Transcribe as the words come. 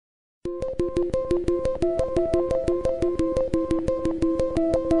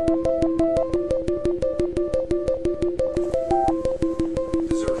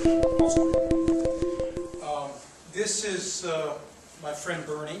friend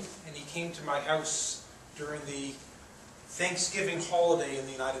Bernie, and he came to my house during the Thanksgiving holiday in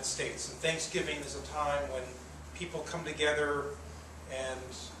the United States. And Thanksgiving is a time when people come together and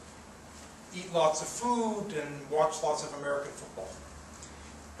eat lots of food and watch lots of American football.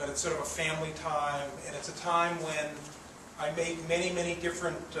 But it's sort of a family time, and it's a time when I make many, many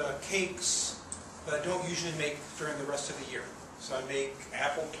different cakes that I don't usually make during the rest of the year. So I make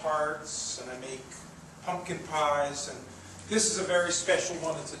apple tarts, and I make pumpkin pies, and this is a very special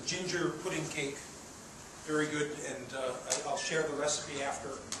one. It's a ginger pudding cake, very good, and I'll share the recipe after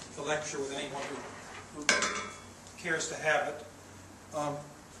the lecture with anyone who cares to have it.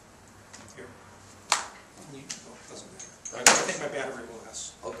 Here. Doesn't matter. I think my battery will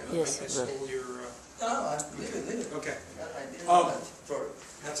last. Okay. Yes. I stole your... No, leave it. Okay. I didn't know that.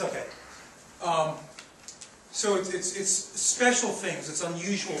 That's okay. So it's special things, it's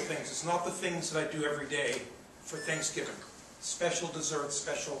unusual things. It's not the things that I do every day for Thanksgiving. Special desserts,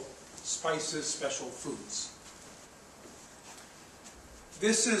 special spices, special foods.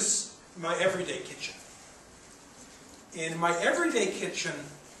 This is my everyday kitchen. In my everyday kitchen,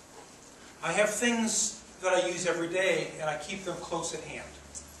 I have things that I use every day, and I keep them close at hand.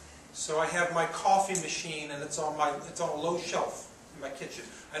 So I have my coffee machine, and it's on a low shelf in my kitchen.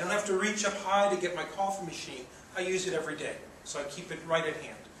 I don't have to reach up high to get my coffee machine. I use it every day, so I keep it right at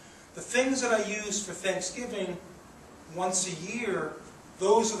hand. The things that I use for Thanksgiving once a year,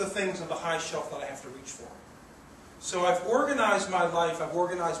 those are the things on the high shelf that I have to reach for. So I've organized my life, I've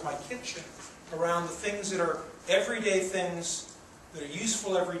organized my kitchen around the things that are everyday things that are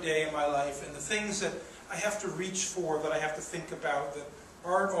useful every day in my life, and the things that I have to reach for, that I have to think about, that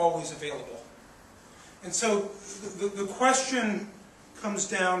aren't always available. And so the question comes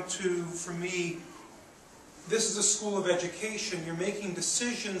down to, for me, this is a school of education. You're making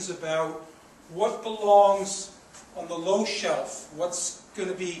decisions about what belongs on the low shelf, what's going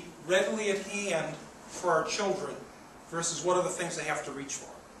to be readily at hand for our children, versus what are the things they have to reach for.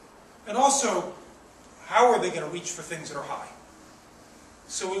 And also, how are they going to reach for things that are high?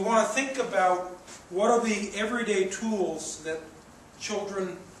 So we want to think about what are the everyday tools that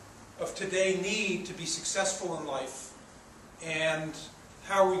children of today need to be successful in life, and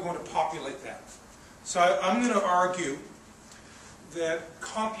how are we going to populate that? So I'm going to argue that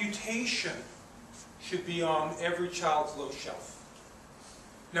computation should be on every child's low shelf.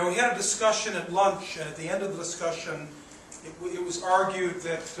 Now, we had a discussion at lunch, and at the end of the discussion, it was argued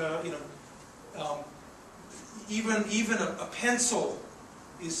that even a pencil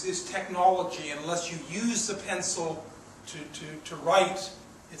is technology, and unless you use the pencil to write,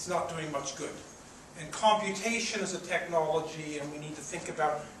 it's not doing much good. And computation is a technology, and we need to think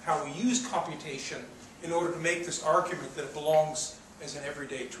about how we use computation in order to make this argument that it belongs as an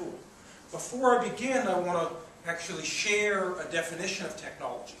everyday tool. Before I begin, I want to actually share a definition of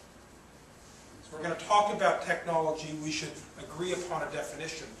technology. So we're going to talk about technology. We should agree upon a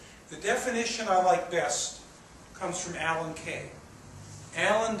definition. The definition I like best comes from Alan Kay.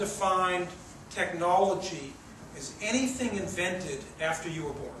 Alan defined technology as anything invented after you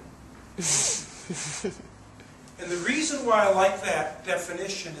were born. And the reason why I like that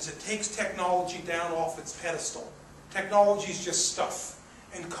definition is it takes technology down off its pedestal. Technology is just stuff.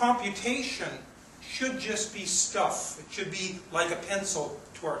 And computation should just be stuff. It should be like a pencil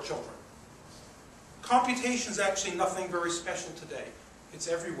to our children. Computation is actually nothing very special today. It's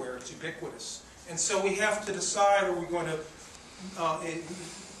everywhere. It's ubiquitous. And so we have to decide, are we going to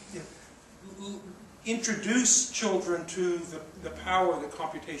introduce children to the power that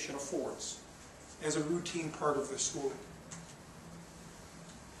computation affords as a routine part of their schooling.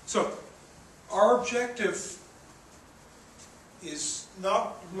 So, our objective is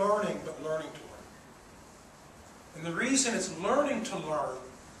not learning, but learning to learn. And the reason it's learning to learn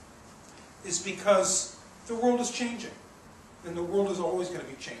is because the world is changing. And the world is always going to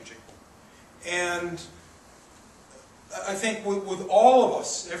be changing. And I think with all of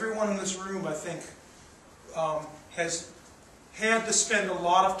us, everyone in this room, I think, has had to spend a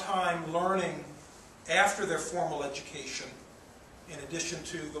lot of time learning after their formal education, in addition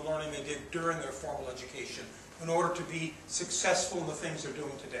to the learning they did during their formal education, in order to be successful in the things they're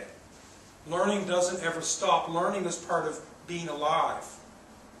doing today. Learning doesn't ever stop. Learning is part of being alive.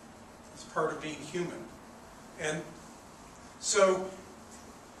 It's part of being human. And so,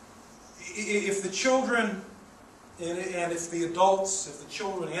 if the children, and if the adults, if the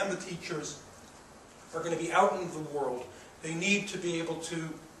children and the teachers are going to be out in the world, they need to be able to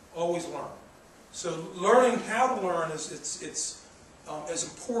always learn. So learning how to learn is as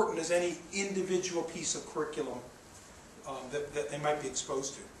important as any individual piece of curriculum that they might be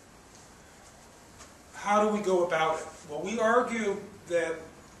exposed to. How do we go about it? Well, we argue that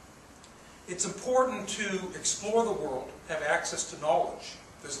it's important to explore the world, have access to knowledge.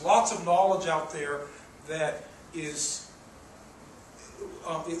 There's lots of knowledge out there that is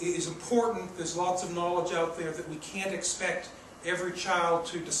important. There's lots of knowledge out there that we can't expect every child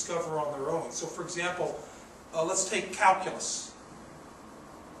to discover on their own. So for example, let's take calculus.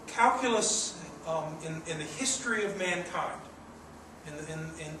 Calculus in the history of mankind,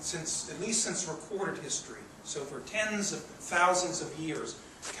 at least since recorded history, so for tens of thousands of years,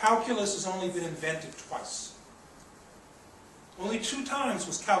 calculus has only been invented twice. Only 2 times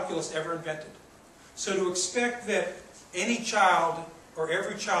was calculus ever invented. So to expect that any child or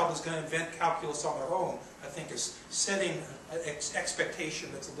every child is going to invent calculus on their own, I think is setting an expectation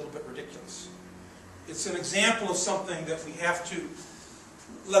that's a little bit ridiculous. It's an example of something that we have to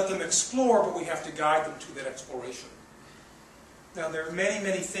let them explore, but we have to guide them to that exploration. Now, there are many,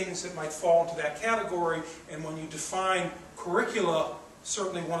 many things that might fall into that category, and when you define curricula,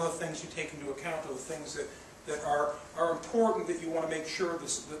 certainly one of the things you take into account are the things that are important that you want to make sure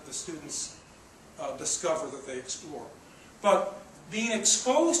that the students discover, that they explore. But being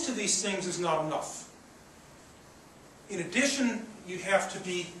exposed to these things is not enough. In addition, you have to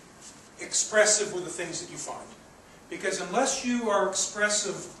be expressive with the things that you find. Because unless you are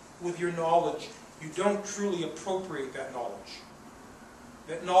expressive with your knowledge, you don't truly appropriate that knowledge.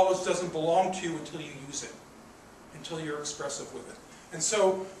 That knowledge doesn't belong to you until you use it, until you're expressive with it. And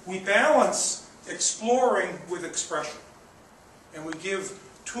so we balance exploring with expression. And we give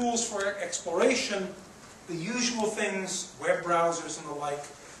tools for exploration, the usual things, web browsers and the like,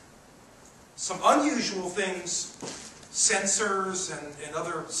 some unusual things, sensors and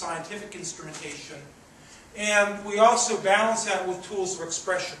other scientific instrumentation, and we also balance that with tools for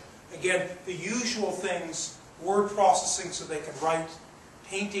expression. Again, the usual things, word processing so they can write,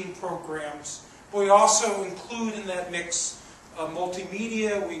 painting programs, but we also include in that mix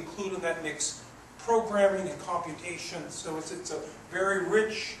multimedia, we include in that mix programming and computation, so it's a very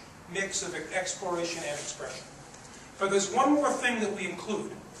rich mix of exploration and expression. But there's one more thing that we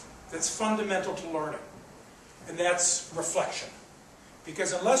include that's fundamental to learning, and that's reflection.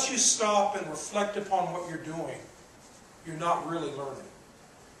 Because unless you stop and reflect upon what you're doing, you're not really learning.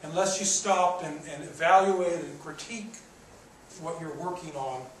 Unless you stop and evaluate and critique what you're working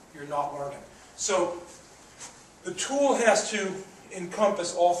on, you're not learning. So the tool has to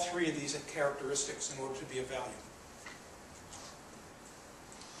encompass all 3 of these characteristics in order to be of value.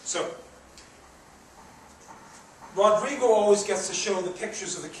 So Rodrigo always gets to show the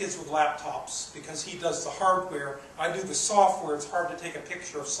pictures of the kids with laptops because he does the hardware. I do the software. It's hard to take a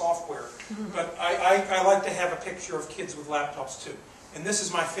picture of software. But I like to have a picture of kids with laptops too. And this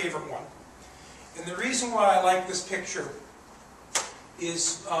is my favorite one. And the reason why I like this picture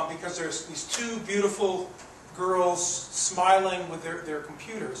is because there's these 2 beautiful girls smiling with their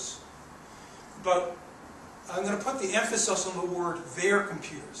computers. But I'm going to put the emphasis on the word their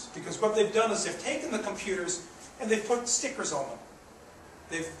computers. Because what they've done is they've taken the computers and they've put stickers on them.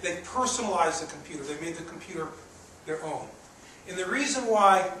 They've personalized the computer. They've made the computer their own. And the reason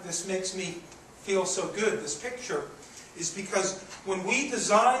why this makes me feel so good, this picture, is because when we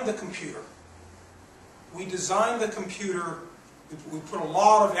designed the computer, we put a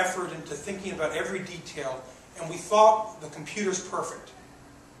lot of effort into thinking about every detail, and we thought the computer's perfect.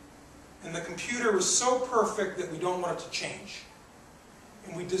 And the computer was so perfect that we don't want it to change.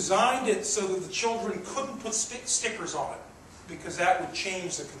 And we designed it so that the children couldn't put stickers on it, because that would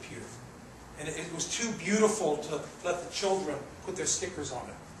change the computer. And it was too beautiful to let the children put their stickers on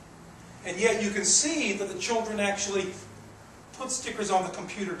it. And yet you can see that the children actually put stickers on the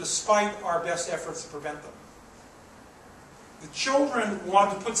computer despite our best efforts to prevent them. The children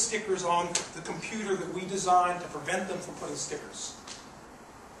wanted to put stickers on the computer that we designed to prevent them from putting stickers.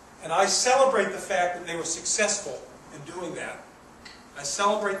 And I celebrate the fact that they were successful in doing that. I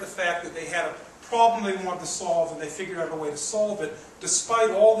celebrate the fact that they had a problem they wanted to solve and they figured out a way to solve it despite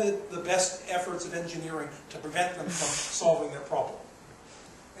all the best efforts of engineering to prevent them from solving their problem.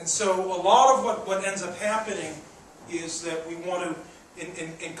 And so a lot of what ends up happening is that we want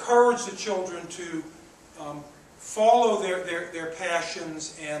to encourage the children to follow their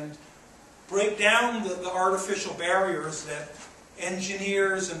passions and break down the artificial barriers that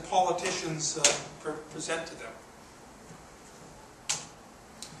engineers and politicians present to them.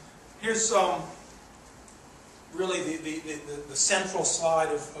 Here's really the central slide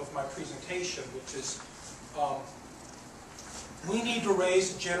of my presentation, which is we need to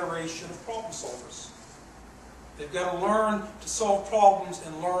raise a generation of problem solvers. They've got to learn to solve problems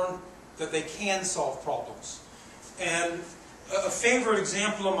and learn that they can solve problems. And a favorite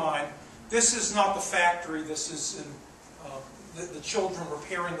example of mine, this is not the factory, this is in the children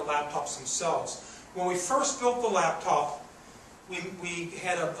repairing the laptops themselves. When we first built the laptop, we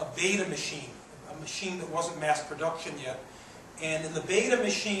had a beta machine, a machine that wasn't mass production yet. And in the beta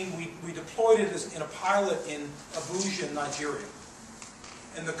machine, we deployed it in a pilot in Abuja, Nigeria.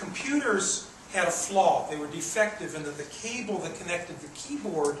 And the computers had a flaw. They were defective in that the cable that connected the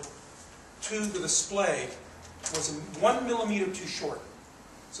keyboard to the display was 1 millimeter too short.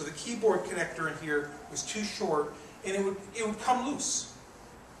 So the keyboard connector in here was too short, and it would come loose.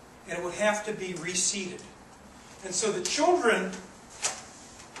 And it would have to be reseated. And so the children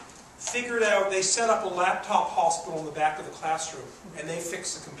figured out, they set up a laptop hospital in the back of the classroom, and they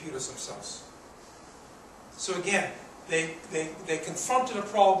fixed the computers themselves. So again, they confronted a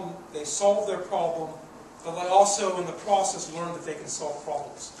problem, they solved their problem, but they also, in the process, learned that they can solve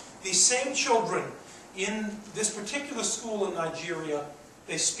problems. These same children, in this particular school in Nigeria,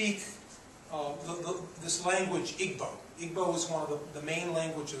 they speak this language, Igbo. Igbo is one of the main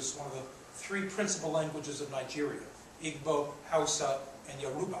languages, one of the 3 principal languages of Nigeria. Igbo, Hausa, and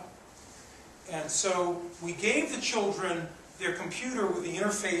Yoruba. And so we gave the children their computer with the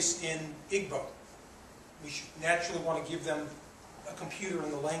interface in Igbo. We should naturally want to give them a computer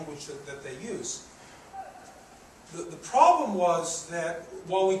in the language that they use. The problem was that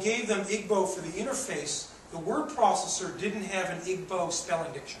while we gave them Igbo for the interface, the word processor didn't have an Igbo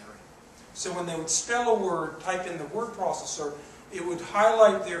spelling dictionary. So when they would spell a word, type in the word processor, it would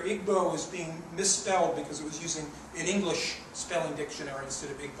highlight their Igbo as being misspelled because it was using an English spelling dictionary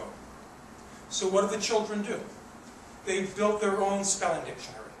instead of Igbo. So what did the children do? They built their own spelling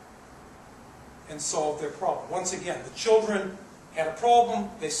dictionary and solved their problem. Once again, the children had a problem,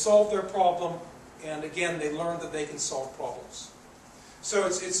 they solved their problem, and again, they learned that they can solve problems. So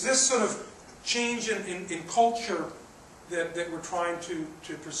it's this sort of change in culture that we're trying to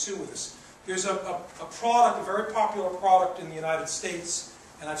pursue with this. There's a product, a very popular product in the United States,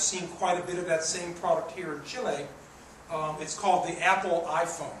 and I've seen quite a bit of that same product here in Chile. It's called the Apple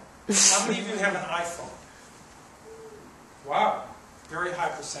iPhone. How many of you have an iPhone? Wow, very high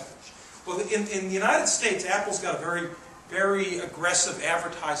percentage. Well, in the United States, Apple's got a very, very aggressive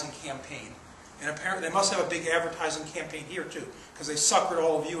advertising campaign. And apparently they must have a big advertising campaign here too, because they suckered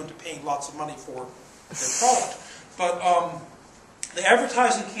all of you into paying lots of money for their product. But the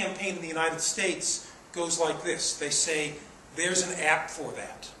advertising campaign in the United States goes like this. They say, there's an app for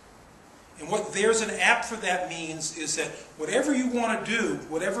that. And what there's an app for that means is that whatever you want to do,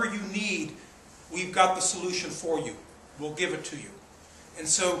 whatever you need, we've got the solution for you. We'll give it to you. And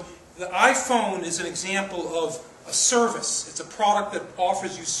so the iPhone is an example of a service. It's a product that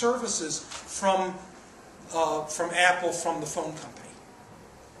offers you services from Apple, from the phone company.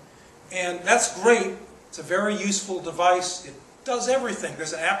 And that's great. It's a very useful device. It does everything.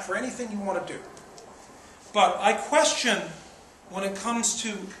 There's an app for anything you want to do. But I question, when it comes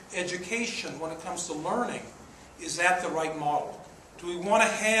to education, when it comes to learning, is that the right model? Do we want to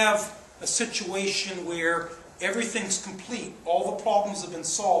have a situation where everything's complete, all the problems have been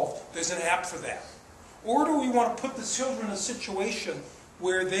solved, there's an app for that? Or do we want to put the children in a situation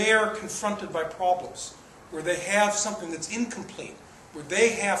where they are confronted by problems, where they have something that's incomplete, where they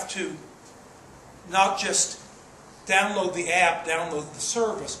have to not just download the app, download the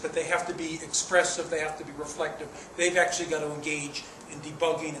service, but they have to be expressive, they have to be reflective. They've actually got to engage in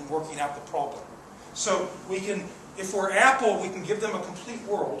debugging and working out the problem. So we can, if we're Apple, we can give them a complete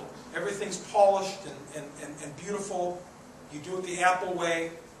world. Everything's polished and beautiful. You do it the Apple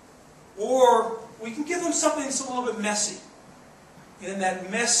way. Or we can give them something that's a little bit messy. And in that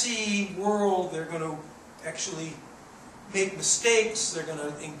messy world, they're going to actually make mistakes, they're going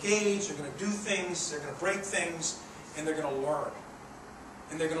to engage, they're going to do things, they're going to break things, and they're going to learn.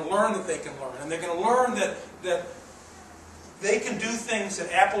 And they're going to learn that they can learn. And they're going to learn that they can do things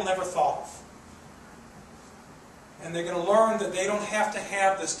that Apple never thought of. And they're going to learn that they don't have to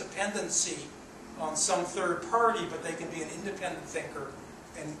have this dependency on some third party, but they can be an independent thinker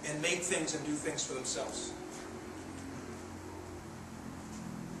and make things and do things for themselves.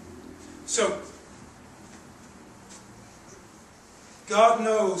 So, God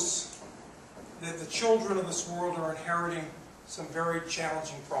knows that the children of this world are inheriting some very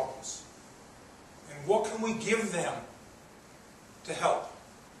challenging problems. And what can we give them to help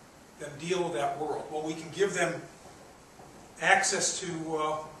them deal with that world? Well, we can give them access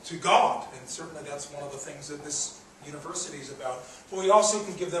to God, and certainly that's one of the things that this university is about. But we also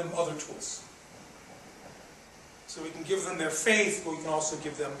can give them other tools. So we can give them their faith, but we can also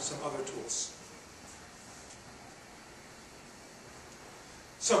give them some other tools.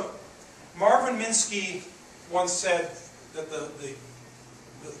 So, Marvin Minsky once said that the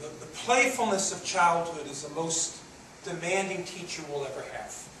playfulness of childhood is the most demanding teacher will ever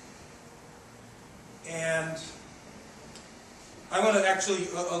have. And I'm going to actually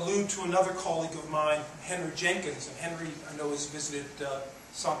allude to another colleague of mine, Henry Jenkins. And Henry, I know, has visited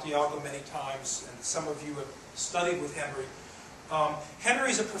Santiago many times, and some of you have studied with Henry.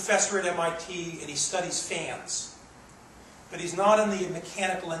 Henry's a professor at MIT, and he studies fans. But he's not in the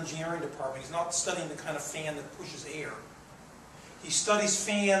mechanical engineering department. He's not studying the kind of fan that pushes air. He studies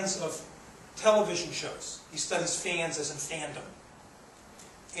fans of television shows. He studies fans as in fandom.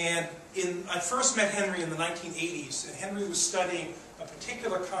 And I first met Henry in the 1980s, and Henry was studying a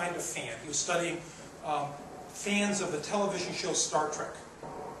particular kind of fan. He was studying fans of the television show Star Trek.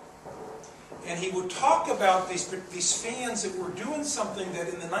 And he would talk about these fans that were doing something that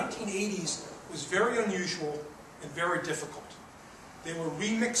in the 1980s was very unusual and very difficult. They were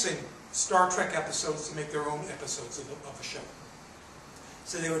remixing Star Trek episodes to make their own episodes of the show.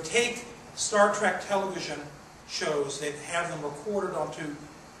 So they would take Star Trek television shows, they'd have them recorded onto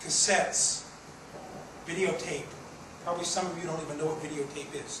cassettes, videotape. Probably some of you don't even know what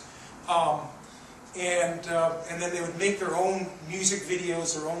videotape is. And then they would make their own music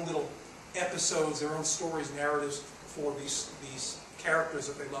videos, their own little episodes, their own stories, narratives for these characters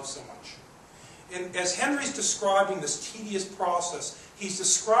that they love so much. And as Henry's describing this tedious process, he's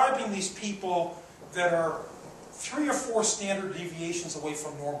describing these people that are 3 or 4 standard deviations away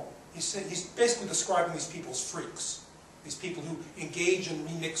from normal. He's basically describing these people as freaks. These people who engage in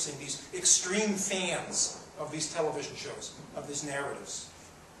remixing, these extreme fans of these television shows, of these narratives.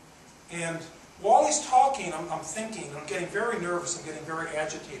 And while he's talking, I'm thinking, I'm getting very nervous, I'm getting very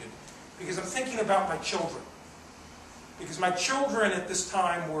agitated, because I'm thinking about my children. Because my children at this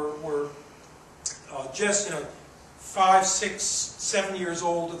time were just 5, 6, 7 years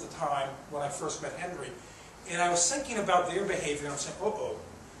old at the time when I first met Henry. And I was thinking about their behavior, and I'm saying, uh-oh,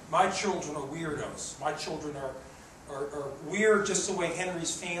 my children are weirdos. My children are weird just the way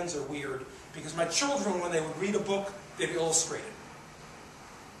Henry's fans are weird. Because my children, when they would read a book, they'd illustrate it.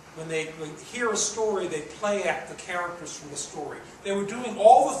 When they would hear a story, they'd play act the characters from the story. They were doing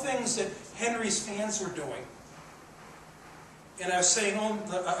all the things that Henry's fans were doing. And I was saying,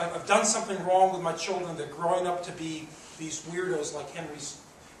 oh, I've done something wrong with my children. They're growing up to be these weirdos like Henry's.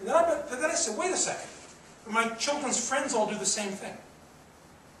 And then I said, wait a second. My children's friends all do the same thing.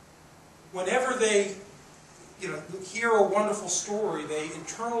 Whenever they hear a wonderful story, they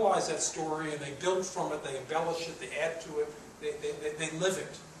internalize that story and they build from it, they embellish it, they add to it, they live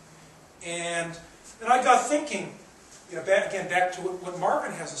it. And I got thinking, back to what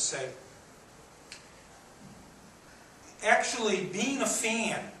Marvin has to say. Actually, being a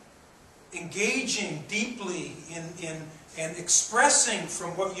fan, engaging deeply and expressing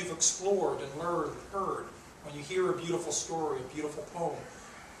from what you've explored and learned and heard, when you hear a beautiful story, a beautiful poem,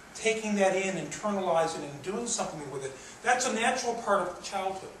 taking that in, internalizing it, and doing something with it, that's a natural part of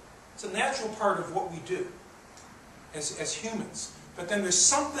childhood. It's a natural part of what we do as humans. But then there's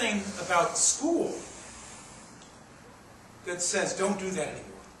something about school that says, don't do that anymore.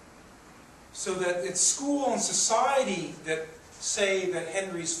 So that it's school and society that say that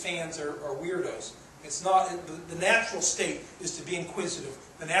Henry's fans are weirdos. It's not, the natural state is to be inquisitive.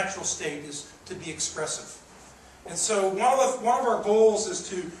 The natural state is to be expressive. And so one of our goals is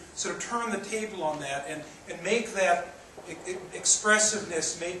to sort of turn the table on that and make that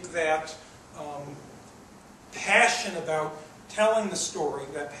expressiveness, make that passion about telling the story,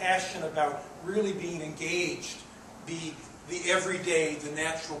 that passion about really being engaged, be the everyday, the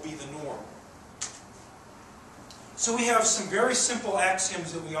natural, be the norm. So we have some very simple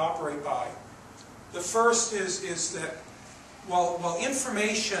axioms that we operate by. The first is that while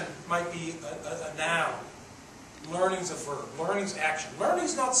information might be a noun, learning's a verb, learning's action.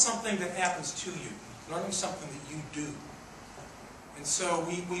 Learning's not something that happens to you. Learning's something that you do. And so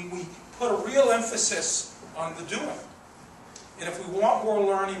we put a real emphasis on the doing. And if we want more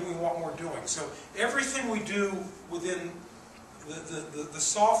learning, we want more doing. So everything we do within the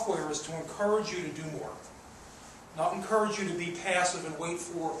software is to encourage you to do more. Not encourage you to be passive and wait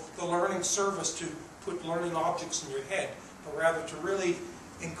for the learning service to put learning objects in your head, but rather to really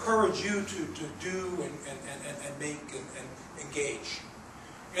encourage you to do and make and engage.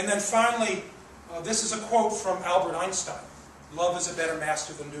 And then finally, this is a quote from Albert Einstein. Love is a better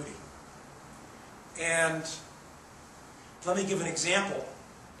master than duty. And let me give an example.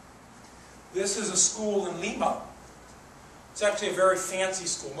 This is a school in Lima. It's actually a very fancy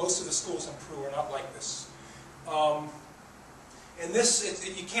school. Most of the schools in Peru are not like this. And this,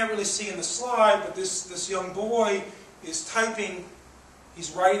 you can't really see in the slide, but this young boy is typing,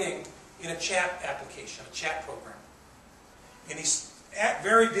 he's writing in a chat application, a chat program. And he's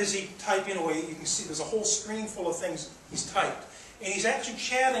very busy typing away. You can see there's a whole screen full of things he's typed. And he's actually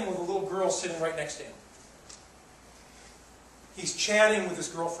chatting with a little girl sitting right next to him. He's chatting with his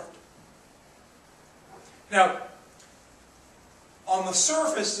girlfriend. Now, on the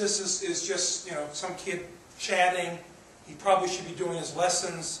surface, this is just, you know, some kid chatting. He probably should be doing his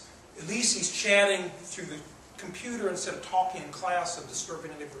lessons. At least he's chatting through the computer instead of talking in class and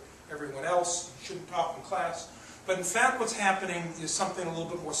disturbing everyone else. You shouldn't talk in class. But in fact, what's happening is something a little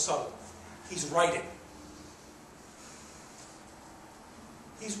bit more subtle. He's writing.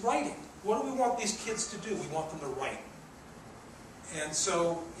 He's writing. What do we want these kids to do? We want them to write. And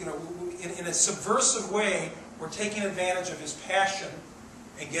so, you know, in a subversive way, we're taking advantage of his passion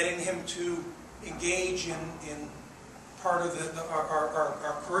and getting him to engage in part of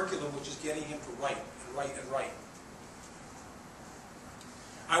our curriculum, which is getting him to write and write and write.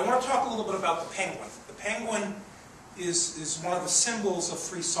 I want to talk a little bit about the penguin. The penguin is one of the symbols of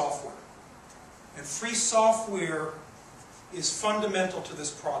free software. And free software is fundamental to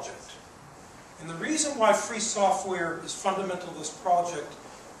this project. And the reason why free software is fundamental to this project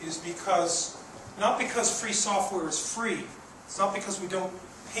is because, not because free software is free. It's not because we don't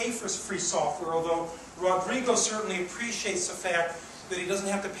pay for free software, although Rodrigo certainly appreciates the fact that he doesn't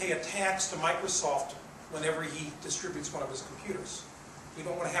have to pay a tax to Microsoft whenever he distributes one of his computers. We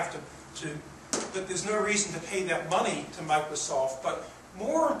don't want to have to but there's no reason to pay that money to Microsoft. But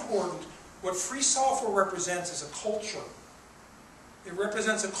more important, what free software represents is a culture. It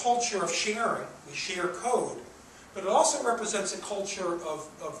represents a culture of sharing. We share code. But it also represents a culture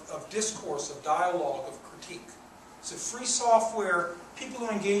of discourse, of dialogue, of critique. So free software, people who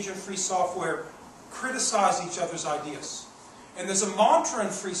engage in free software criticize each other's ideas. And there's a mantra in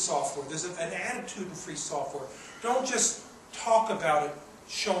free software. There's an attitude in free software. Don't just talk about it,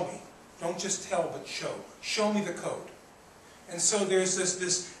 show me. Don't just tell, but show. Show me the code. And so there's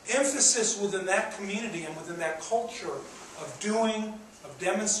this emphasis within that community and within that culture of doing, of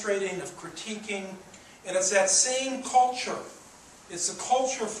demonstrating, of critiquing. And it's that same culture. It's the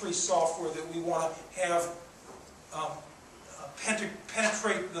culture of free software that we want to have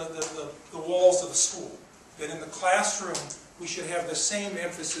penetrate the walls of the school. That in the classroom, we should have the same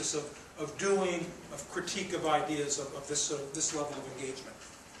emphasis of doing, of critique of ideas, of this level of engagement.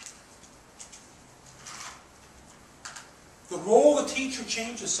 The role of the teacher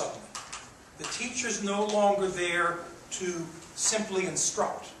changes suddenly. The teacher's no longer there to simply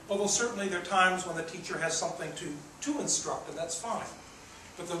instruct. Although certainly there are times when the teacher has something to instruct, and that's fine.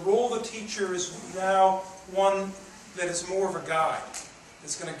 But the role of the teacher is now one that is more of a guide.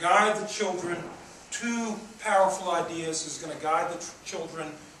 It's going to guide the children to powerful ideas. It's going to guide the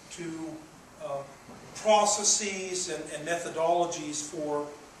children to processes and methodologies for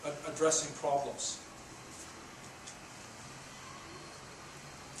addressing problems.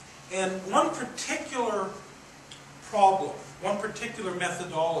 And one particular problem, one particular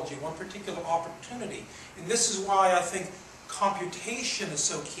methodology, one particular opportunity, and this is why I think computation is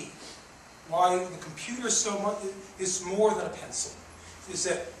so key, why the computer is more than a pencil, is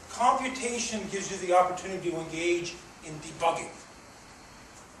that computation gives you the opportunity to engage in debugging.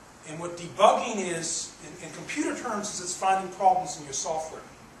 And what debugging is, in computer terms, is it's finding problems in your software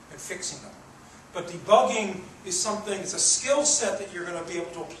and fixing them. But debugging is something, it's a skill set that you're going to be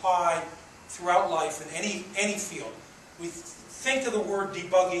able to apply throughout life in any field. We think of the word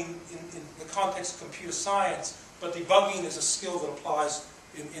debugging in the context of computer science, but debugging is a skill that applies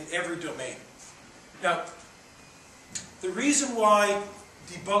in every domain. Now, the reason why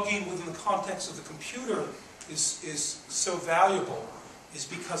debugging within the context of the computer is so valuable is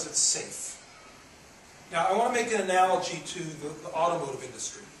because it's safe. Now, I want to make an analogy to the automotive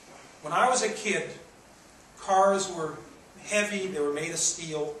industry. When I was a kid, cars were heavy, they were made of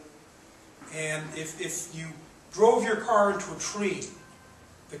steel, and if you drove your car into a tree,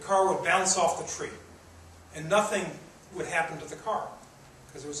 the car would bounce off the tree, and nothing would happen to the car,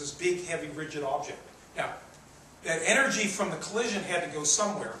 because it was this big, heavy, rigid object. Now, that energy from the collision had to go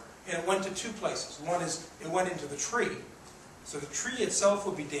somewhere, and it went to two places. One is it went into the tree, so the tree itself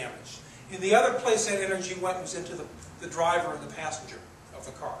would be damaged. And the other place that energy went was into the driver and the passenger of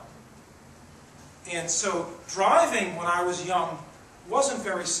the car. And so driving when I was young wasn't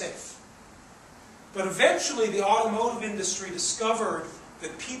very safe. But eventually the automotive industry discovered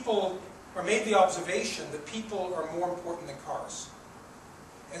that people, or made the observation that people are more important than cars.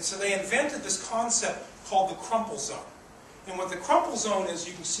 And so they invented this concept called the crumple zone. And what the crumple zone is,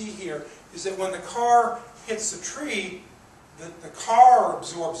 you can see here, is that when the car hits the tree, the car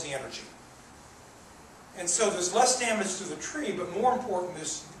absorbs the energy. And so there's less damage to the tree, but more important,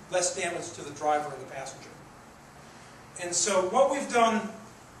 there's less damage to the driver and the passenger. And so what we've done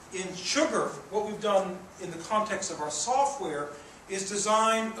in sugar, what we've done in the context of our software, is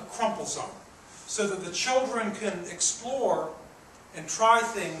design a crumple zone so that the children can explore and try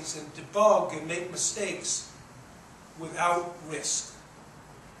things and debug and make mistakes without risk.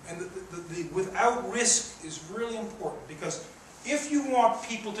 And the without risk is really important, because if you want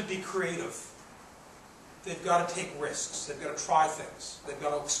people to be creative, they've got to take risks, they've got to try things, they've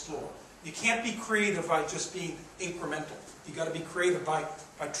got to explore. You can't be creative by just being incremental. You've got to be creative by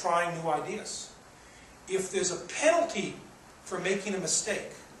trying new ideas. If there's a penalty for making a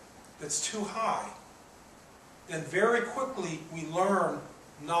mistake that's too high, then very quickly we learn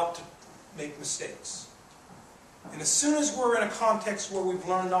not to make mistakes. And as soon as we're in a context where we've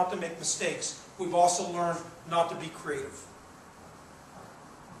learned not to make mistakes, we've also learned not to be creative.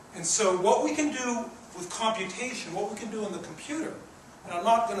 And so what we can do with computation, what we can do in the computer, and I'm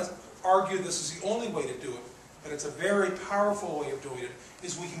not going to argue this is the only way to do it, but it's a very powerful way of doing it,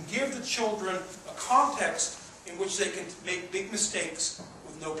 is we can give the children a context in which they can make big mistakes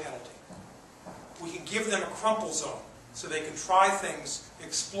with no penalty. We can give them a crumple zone so they can try things,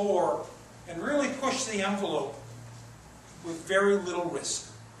 explore, and really push the envelope with very little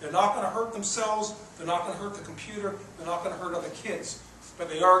risk. They're not going to hurt themselves, they're not going to hurt the computer, they're not going to hurt other kids, but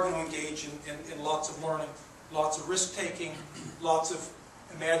they are going to engage in lots of learning, lots of risk-taking, lots of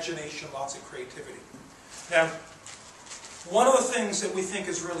imagination, lots of creativity. Now, one of the things that we think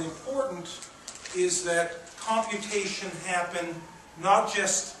is really important is that computation happen not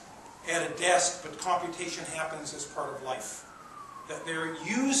just at a desk, but computation happens as part of life. That they're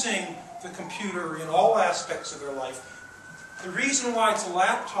using the computer in all aspects of their life. The reason why it's a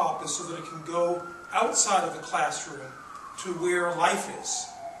laptop is so that it can go outside of the classroom to where life is.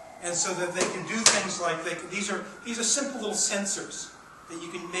 And so that they can do things like, these are simple little sensors that you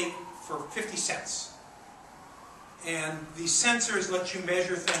can make for 50 cents. And these sensors let you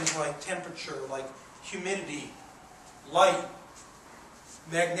measure things like temperature, like humidity, light,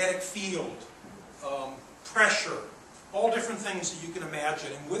 magnetic field, pressure, all different things that you can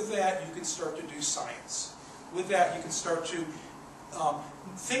imagine. And with that, you can start to do science. With that, you can start to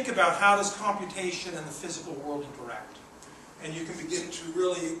think about how does computation and the physical world interact. And you can begin to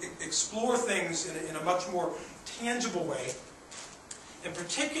really explore things in a much more tangible way. And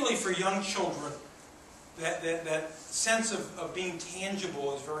particularly for young children, that sense of being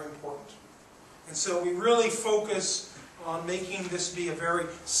tangible is very important. And so we really focus on making this be a very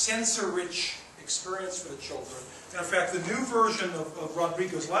sensor-rich experience for the children. And in fact, the new version of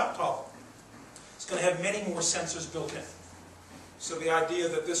Rodrigo's laptop is going to have many more sensors built in. So the idea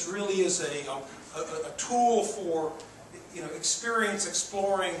that this really is a tool for experience,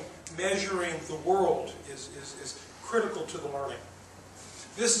 exploring, measuring the world is critical to the learning.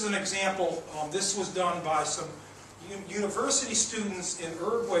 This is an example. This was done by some university students in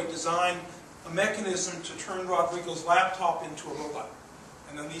Uruguay, designed a mechanism to turn Rodrigo's laptop into a robot.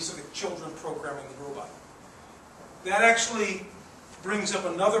 And then these are the children programming the robot. That actually brings up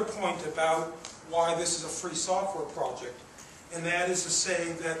another point about why this is a free software project. And that is to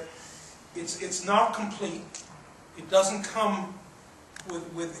say that it's not complete. It doesn't come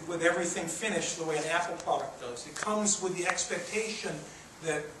with everything finished the way an Apple product does. It comes with the expectation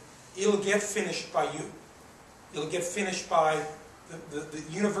that it'll get finished by you. It'll get finished by the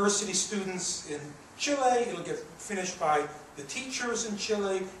university students in Chile. It'll get finished by the teachers in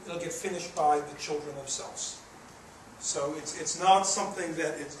Chile. It'll get finished by the children themselves. So it's not something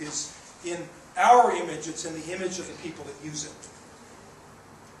that is in our image. It's in the image of the people that use it.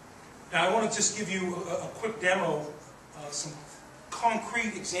 Now I want to just give you a quick demo, some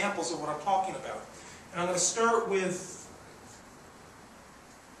concrete examples of what I'm talking about. And I'm going to start with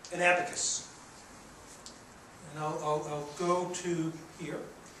an abacus. And I'll go to here.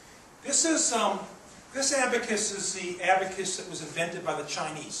 This abacus is the abacus that was invented by the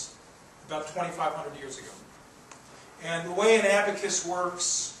Chinese about 2,500 years ago. And the way an abacus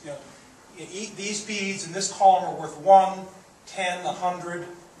works, these beads in this column are worth 1, 10, 100,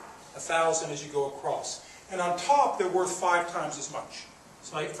 1,000 as you go across. And on top, they're worth 5 times as much.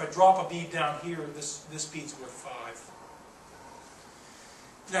 So if I drop a bead down here, this bead's worth 5.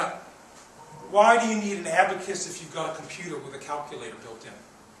 Now, why do you need an abacus if you've got a computer with a calculator built in?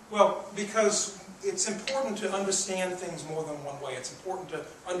 Well, because it's important to understand things more than one way. It's important to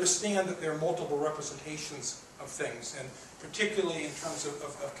understand that there are multiple representations of things, and particularly in terms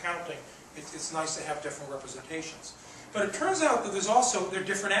of counting, it's nice to have different representations. But it turns out that there are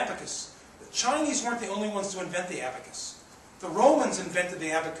different abacus. The Chinese weren't the only ones to invent the abacus. The Romans invented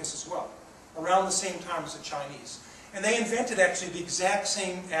the abacus as well, around the same time as the Chinese. And they invented actually the exact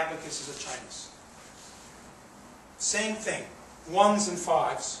same abacus as the Chinese. Same thing, 1s and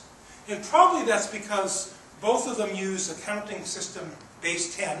 5s. And probably that's because both of them use a counting system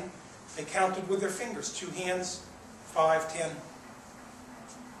base 10. They counted with their fingers, 2 hands, 5, 10.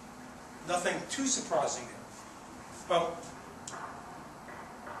 Nothing too surprising there. Well,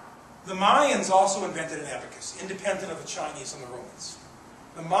 the Mayans also invented an abacus, independent of the Chinese and the Romans.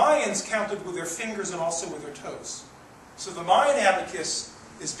 The Mayans counted with their fingers and also with their toes. So the Mayan abacus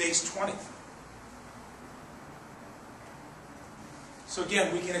is base 20. So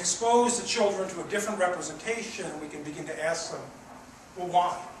again, we can expose the children to a different representation, and we can begin to ask them, well,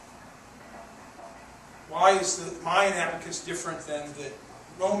 why? Why is the Mayan abacus different than the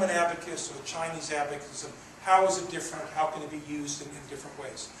Roman abacus or the Chinese abacus? And how is it different? How can it be used in different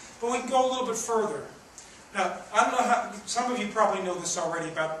ways? But we can go a little bit further. Now, I don't know how, some of you probably know this already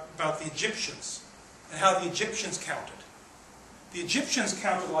about the Egyptians and how the Egyptians counted. The Egyptians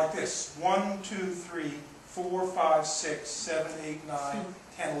counted like this: 1, 2, 3, 4, 5, 6, 7, 8, 9,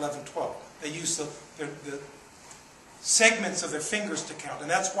 10, 11, 12. They used the segments of their fingers to count. And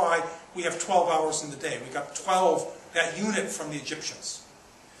that's why we have 12 hours in the day. We got 12, that unit from the Egyptians.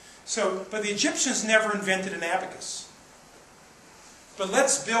 So, but the Egyptians never invented an abacus. But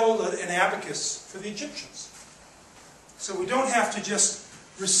let's build an abacus for the Egyptians. So we don't have to just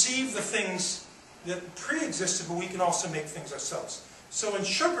receive the things that pre-existed, but we can also make things ourselves. So in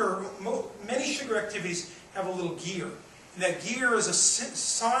sugar, many sugar activities have a little gear. And that gear is a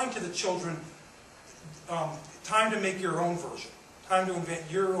sign to the children, time to make your own version, time to invent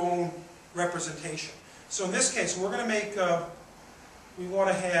your own representation. So in this case, we're going to make, we want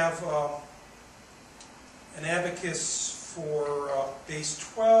to have an abacus for base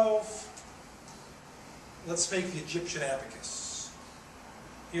 12. Let's make the Egyptian abacus.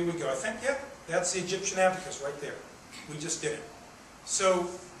 Here we go. I think, yeah, that's the Egyptian abacus right there. We just did it. So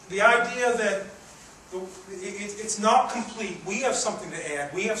the idea that it's not complete, we have something to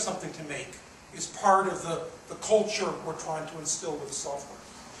add, we have something to make, is part of the culture we're trying to instill with the software.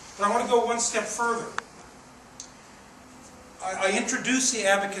 But I want to go one step further. I introduced the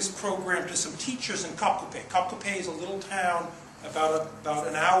abacus program to some teachers in Católica. Católica is a little town about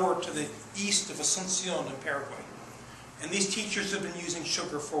an hour to the east of Asunción in Paraguay. And these teachers have been using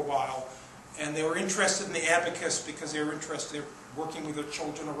sugar for a while, and they were interested in the abacus because they were interested in working with their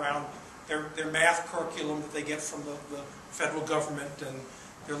children around their math curriculum that they get from the federal government, and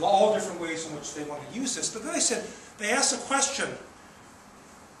there are all different ways in which they want to use this. But then they asked a question: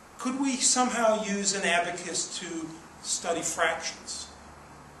 could we somehow use an abacus to study fractions?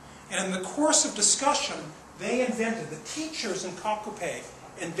 And in the course of discussion, they invented, the teachers in Católica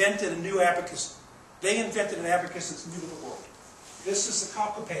invented a new abacus. They invented an abacus that's new to the world. This is the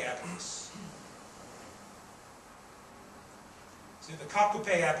Católica abacus. See, the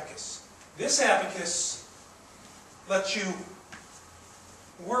Católica abacus. This abacus lets you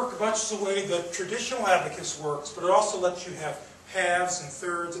work much the way the traditional abacus works, but it also lets you have halves and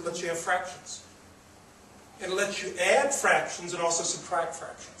thirds. It lets you have fractions. It lets you add fractions and also subtract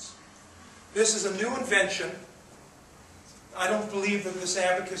fractions. This is a new invention. I don't believe that this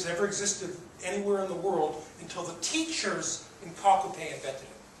abacus ever existed anywhere in the world until the teachers in Católica invented it.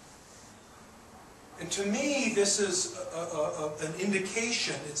 And to me, this is an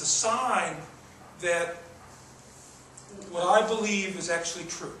indication, it's a sign that what I believe is actually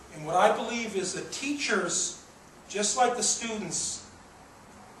true. And what I believe is that teachers, just like the students,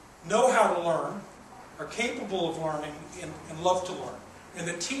 know how to learn, are capable of learning, and love to learn. And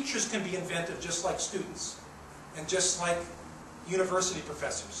that teachers can be inventive just like students, and just like university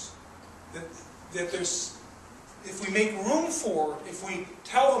professors. That there's, if we make room for it, if we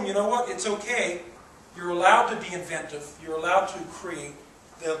tell them, you know what, it's okay, you're allowed to be inventive, you're allowed to create,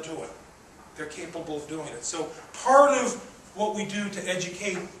 they'll do it. They're capable of doing it. So part of what we do to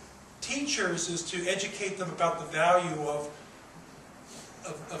educate teachers is to educate them about the value of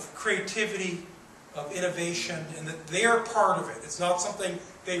creativity, of innovation, and that they're part of it. It's not something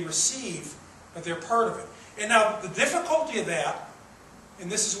they receive, but they're part of it. And now the difficulty of that, and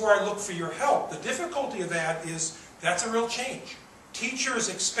this is where I look for your help, the difficulty of that is that's a real change. Teachers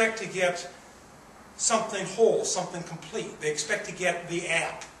expect to get something whole, something complete. They expect to get the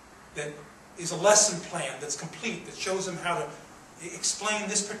app that is a lesson plan that's complete, that shows them how to explain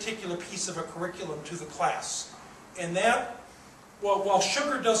this particular piece of a curriculum to the class. And that, well, while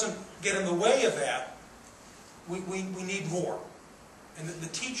sugar doesn't get in the way of that, we need more. And the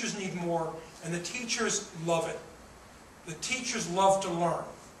teachers need more, and the teachers love it. The teachers love to learn,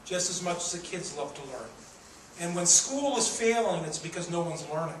 just as much as the kids love to learn. And when school is failing, it's because no one's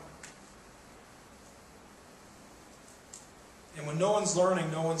learning. And when no one's learning,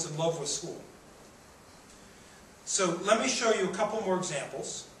 no one's in love with school. So let me show you a couple more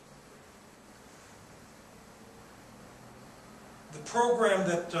examples. The program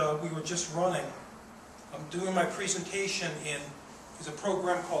that we were just running, I'm doing my presentation in, is a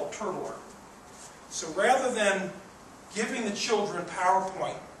program called Turtler. So rather than giving the children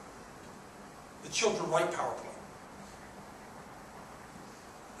PowerPoint, the children write PowerPoint.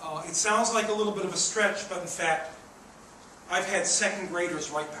 It sounds like a little bit of a stretch, but in fact, I've had second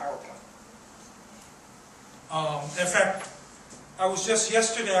graders write PowerPoint. In fact, I was just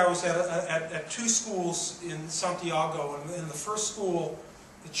yesterday, I was at two schools in Santiago, and in the first school,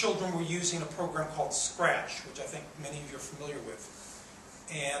 the children were using a program called Scratch, which I think many of you are familiar with.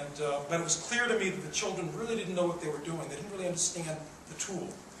 And, but it was clear to me that the children really didn't know what they were doing. They didn't really understand the tool.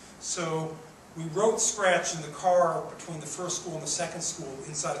 So we wrote Scratch in the car between the first school and the second school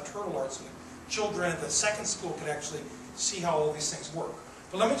inside of Turtle Arts, and the children at the second school could actually see how all these things work.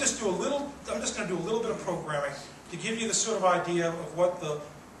 But let me just do a little, I'm just going to do a little bit of programming to give you the sort of idea of what the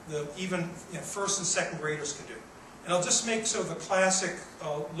even first and second graders can do. And I'll just make sort of the classic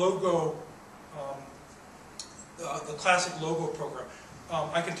logo program.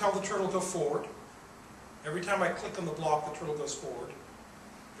 I can tell the turtle to go forward. Every time I click on the block, the turtle goes forward.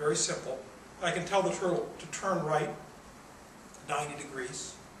 Very simple. I can tell the turtle to turn right, 90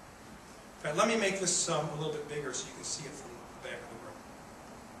 degrees. In fact, let me make this a little bit bigger so you can see it from the back of the room.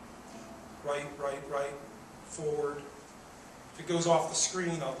 Right, right, right, forward. If it goes off the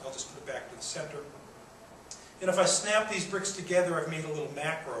screen, I'll just put it back to the center. And if I snap these bricks together, I've made a little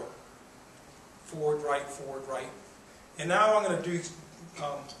macro. Forward, right, forward, right. And now I'm going to do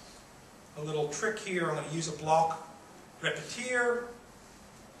a little trick here. I'm going to use a block repetir.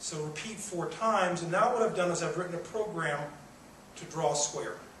 So repeat 4 times. And now what I've done is I've written a program to draw a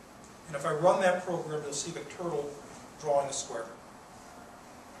square. And if I run that program, you'll see the turtle drawing a square.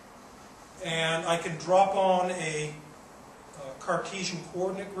 And I can drop on a Cartesian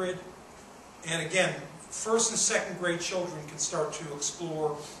coordinate grid. And again, first and second grade children can start to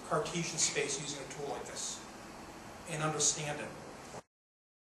explore Cartesian space using a tool like this and understand it.